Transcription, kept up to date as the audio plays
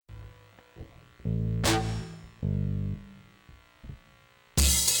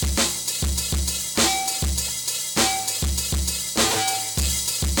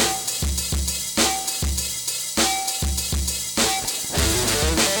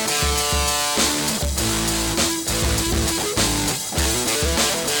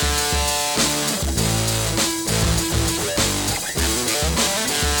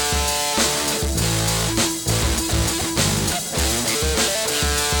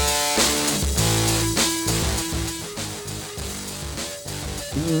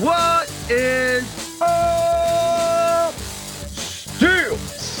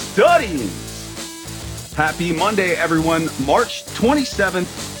studying. Happy Monday, everyone. March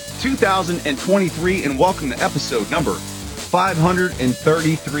 27th, 2023, and welcome to episode number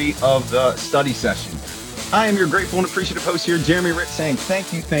 533 of the study session. I am your grateful and appreciative host here, Jeremy Ritt, saying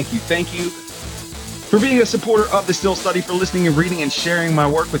thank you for being a supporter of the Still Study, for listening and reading and sharing my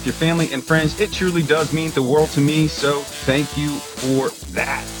work with your family and friends. It truly does mean the world to me, so thank you for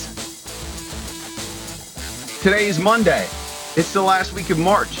that. Today is Monday. It's the last week of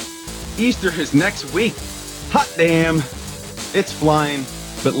March. Easter is next week. Hot damn. It's flying,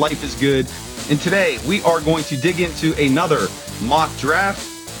 but life is good. And today we are going to dig into another mock draft.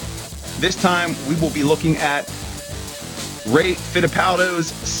 This time we will be looking at Ray Fittipaldo's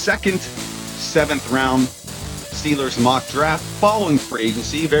second 7th round Steelers mock draft following free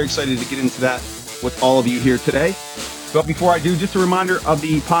agency. Very excited to get into that with all of you here today. But before I do, just a reminder of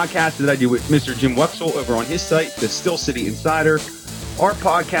the podcast that I do with Mr. Jim Wexell over on his site, the Still City Insider. Our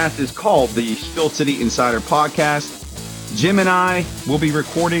podcast is called the Still City Insider Podcast. Jim and I will be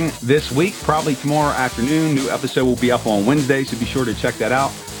recording this week, probably tomorrow afternoon. New episode will be up on Wednesday, so be sure to check that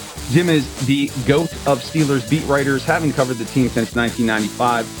out. Jim is the GOAT of Steelers beat writers, having covered the team since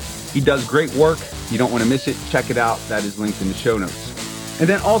 1995. He does great work. You don't want to miss it. Check it out. That is linked in the show notes. And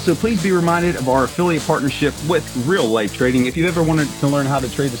then also, please be reminded of our affiliate partnership with Real Life Trading. If you've ever wanted to learn how to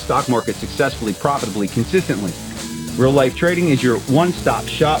trade the stock market successfully, profitably, consistently, Real Life Trading is your one-stop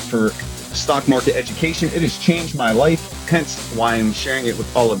shop for stock market education. It has changed my life, hence why I'm sharing it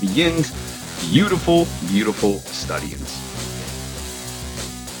with all of the yins. Beautiful, beautiful studyings.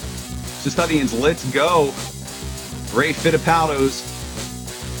 So studyings, let's go. Ray Fittipaldo's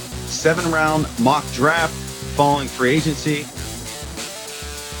 7th-round mock draft following free agency.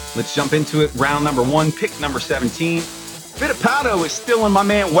 Let's jump into it. Round number 1, pick number 17. Fittipaldo is still in my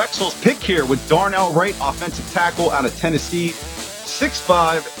man Wexell's pick here with Darnell Wright, offensive tackle out of Tennessee,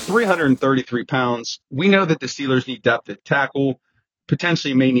 6'5", 333 pounds. We know that the Steelers need depth at tackle,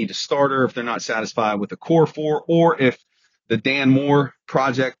 potentially may need a starter if they're not satisfied with the core 4, or if the Dan Moore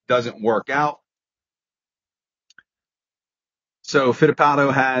project doesn't work out. So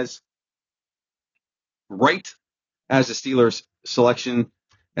Fittipaldo has Wright as the Steelers selection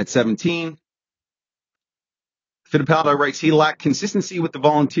at 17. Fittipaldo writes, he lacked consistency with the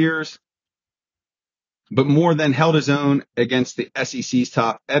Volunteers, but more than held his own against the SEC's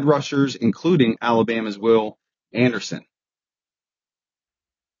top edge rushers, including Alabama's Will Anderson.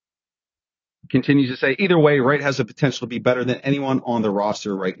 Continues to say, either way, Wright has the potential to be better than anyone on the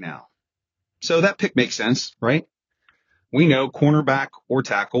roster right now. So that pick makes sense, right? We know cornerback or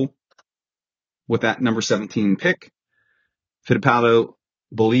tackle with that number 17 pick. Fittipaldo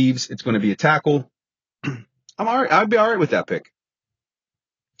believes it's going to be a tackle. I'm all right. I'd be all right with that pick.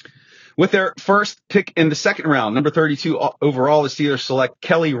 With their first pick in the 2nd round, number 32 overall, the Steelers select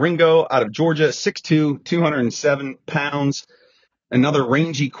Kelly Ringo out of Georgia, 6'2", 207 pounds, another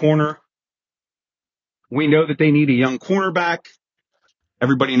rangy corner. We know that they need a young cornerback.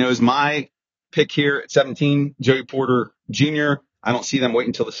 Everybody knows my pick here at 17, Joey Porter Jr. I don't see them waiting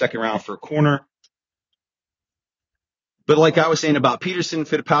until the 2nd round for a corner. But like I was saying about Peterson,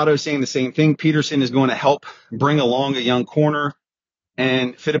 Fittipaldo saying the same thing. Peterson is going to help bring along a young corner.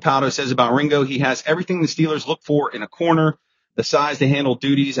 And Fittipaldo says about Ringo, he has everything the Steelers look for in a corner, the size to handle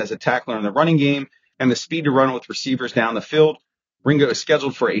duties as a tackler in the running game, and the speed to run with receivers down the field. Ringo is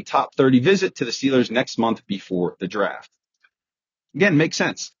scheduled for a top 30 visit to the Steelers next month before the draft. Again, makes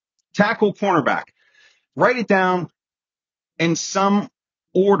sense. Tackle, cornerback. Write it down in some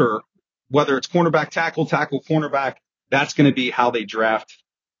order, whether it's cornerback, tackle, cornerback. That's going to be how they draft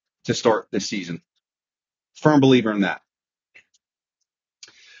to start this season. Firm believer in that.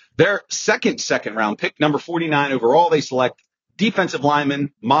 Their second round pick, number 49 overall, they select defensive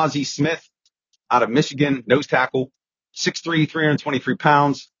lineman Mazi Smith out of Michigan, nose tackle, 6'3", 323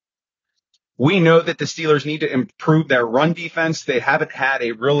 pounds. We know that the Steelers need to improve their run defense. They haven't had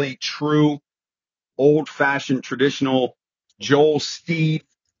a really true, old-fashioned, traditional Joel Steed,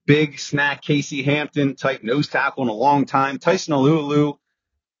 big snack Casey Hampton type nose tackle in a long time. Tyson Alualu,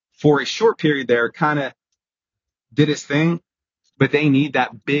 for a short period there, kind of did his thing, but they need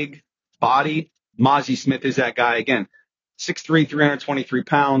that big body. Mazi Smith is that guy again. 6'3", 323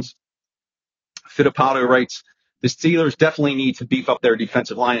 pounds. Fittipaldo writes, the Steelers definitely need to beef up their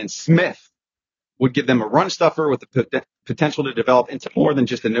defensive line, and Smith would give them a run stuffer with the potential to develop into more than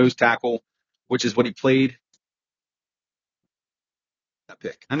just a nose tackle, which is what he played. That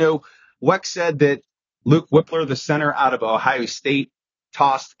pick. I know Weck said that Luke Whippler, the center out of Ohio State,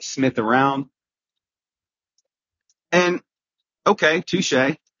 tossed Smith around. And okay,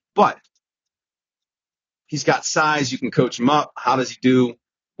 touche, but he's got size. You can coach him up. How does he do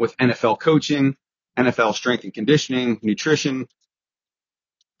with NFL coaching, NFL strength and conditioning, nutrition.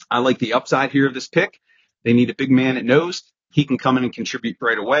 I like the upside here of this pick. They need a big man at nose. He can come in and contribute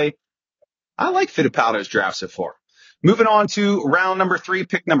right away. I like Fittipaldi's draft so far. Moving on to round number 3,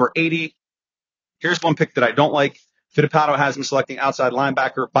 pick number 80. Here's one pick that I don't like. Fittipaldi has him selecting outside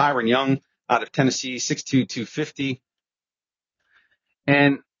linebacker Byron Young out of Tennessee, 6'2", 250.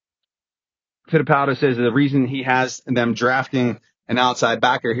 And Fittipaldi says the reason he has them drafting an outside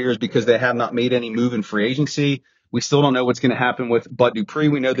backer here is because they have not made any move in free agency. We still don't know what's going to happen with Bud Dupree.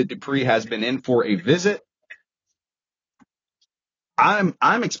 We know that Dupree has been in for a visit.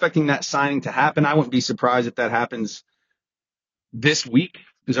 I'm expecting that signing to happen. I wouldn't be surprised if that happens this week,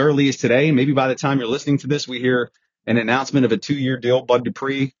 as early as today. Maybe by the time you're listening to this, we hear an announcement of a 2-year deal, Bud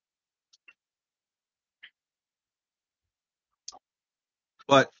Dupree.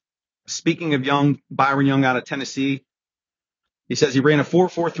 But speaking of Byron Young out of Tennessee, he says he ran a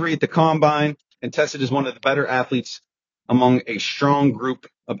 4.43 at the combine and tested as one of the better athletes among a strong group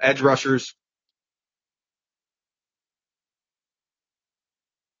of edge rushers.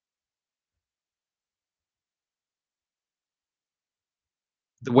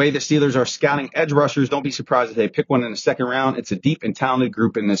 The way the Steelers are scouting edge rushers, don't be surprised if they pick one in the second round. It's a deep and talented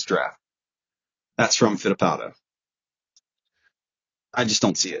group in this draft. That's from Fittipaldi. I just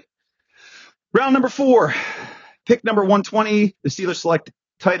don't see it. Round number 4, pick number 120. The Steelers select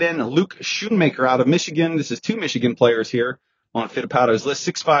tight end Luke Schoonmaker out of Michigan. This is 2 Michigan players here on Fittipaldi's list,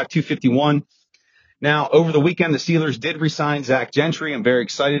 6'5", 251. Now, over the weekend, the Steelers did re-sign Zach Gentry. I'm very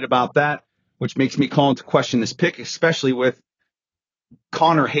excited about that, which makes me call into question this pick, especially with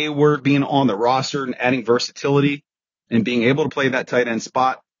Connor Hayward being on the roster and adding versatility and being able to play that tight end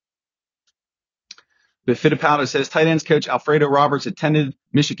spot. But Fittipaldi says tight ends coach Alfredo Roberts attended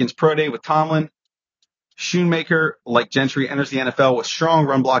Michigan's pro day with Tomlin. Schoonmaker, like Gentry, enters the NFL with strong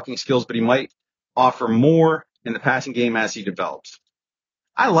run blocking skills, but he might offer more in the passing game as he develops.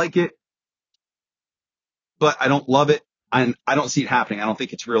 I like it, but I don't love it. I don't see it happening. I don't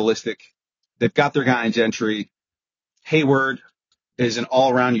think it's realistic. They've got their guy in Gentry. Hayward is an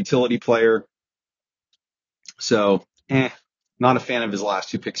all-around utility player. So, not a fan of his last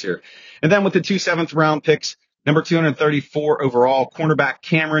 2 picks here. And then with the 2 7th-round picks, number 234 overall, cornerback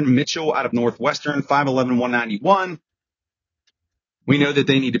Cameron Mitchell out of Northwestern, 5'11", 191. We know that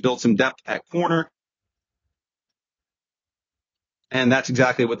they need to build some depth at corner. And that's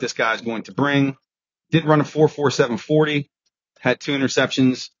exactly what this guy is going to bring. Did run a 4.47 40, had 2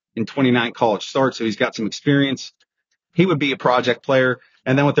 interceptions in 29 college starts, so he's got some experience. He would be a project player.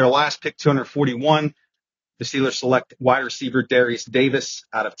 And then with their last pick, 241, the Steelers select wide receiver Darius Davis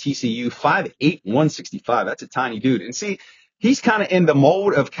out of TCU, 5'8", 165. That's a tiny dude. And see, he's kind of in the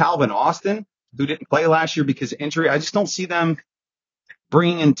mold of Calvin Austin, who didn't play last year because of injury. I just don't see them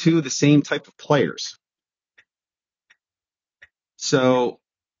bringing in 2 the same type of players. So,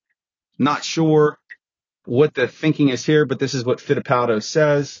 not sure what the thinking is here, but this is what Fittipaldi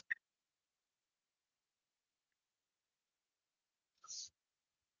says.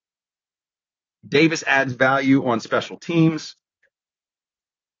 Davis adds value on special teams.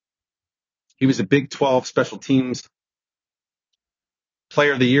 He was a Big 12 special teams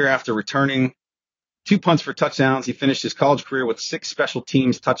player of the year after returning 2 punts for touchdowns. He finished his college career with 6 special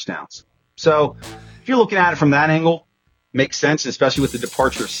teams touchdowns. So if you're looking at it from that angle, makes sense, especially with the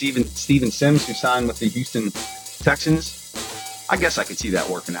departure of Steven Sims, who signed with the Houston Texans. I guess I could see that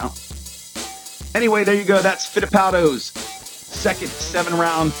working out. Anyway, there you go. That's Fittipaldi's second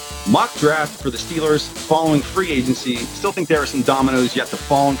 7-round mock draft for the Steelers following free agency. Still think there are some dominoes yet to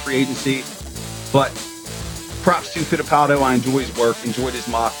fall in free agency, but props to Fittipaldi. I enjoy his work, enjoyed his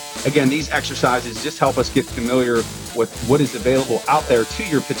mock. Again, these exercises just help us get familiar with what is available out there to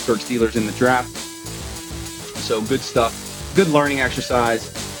your Pittsburgh Steelers in the draft. So good stuff, good learning exercise.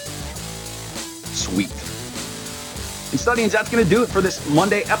 Sweet. And studying, that's going to do it for this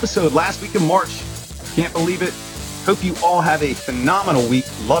Monday episode, last week of March. Can't believe it. Hope you all have a phenomenal week.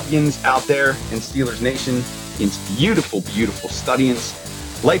 Love yins out there in Steelers Nation. It's beautiful, beautiful studyings.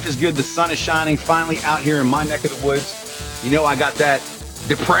 Life is good. The sun is shining finally out here in my neck of the woods. You know I got that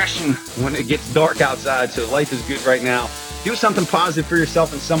depression when it gets dark outside, so life is good right now. Do something positive for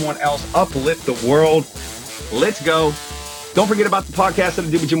yourself and someone else. Uplift the world. Let's go. Don't forget about the podcast that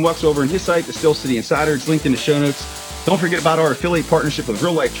I did with Jim Wexler over on his site, the Steel City Insider. It's linked in the show notes. Don't forget about our affiliate partnership with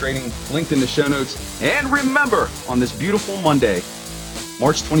Real Life Trading, linked in the show notes. And remember, on this beautiful Monday,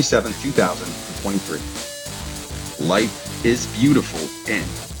 March 27th, 2023, life is beautiful in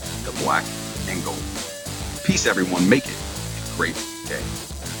the black and gold. Peace, everyone. Make it a great day.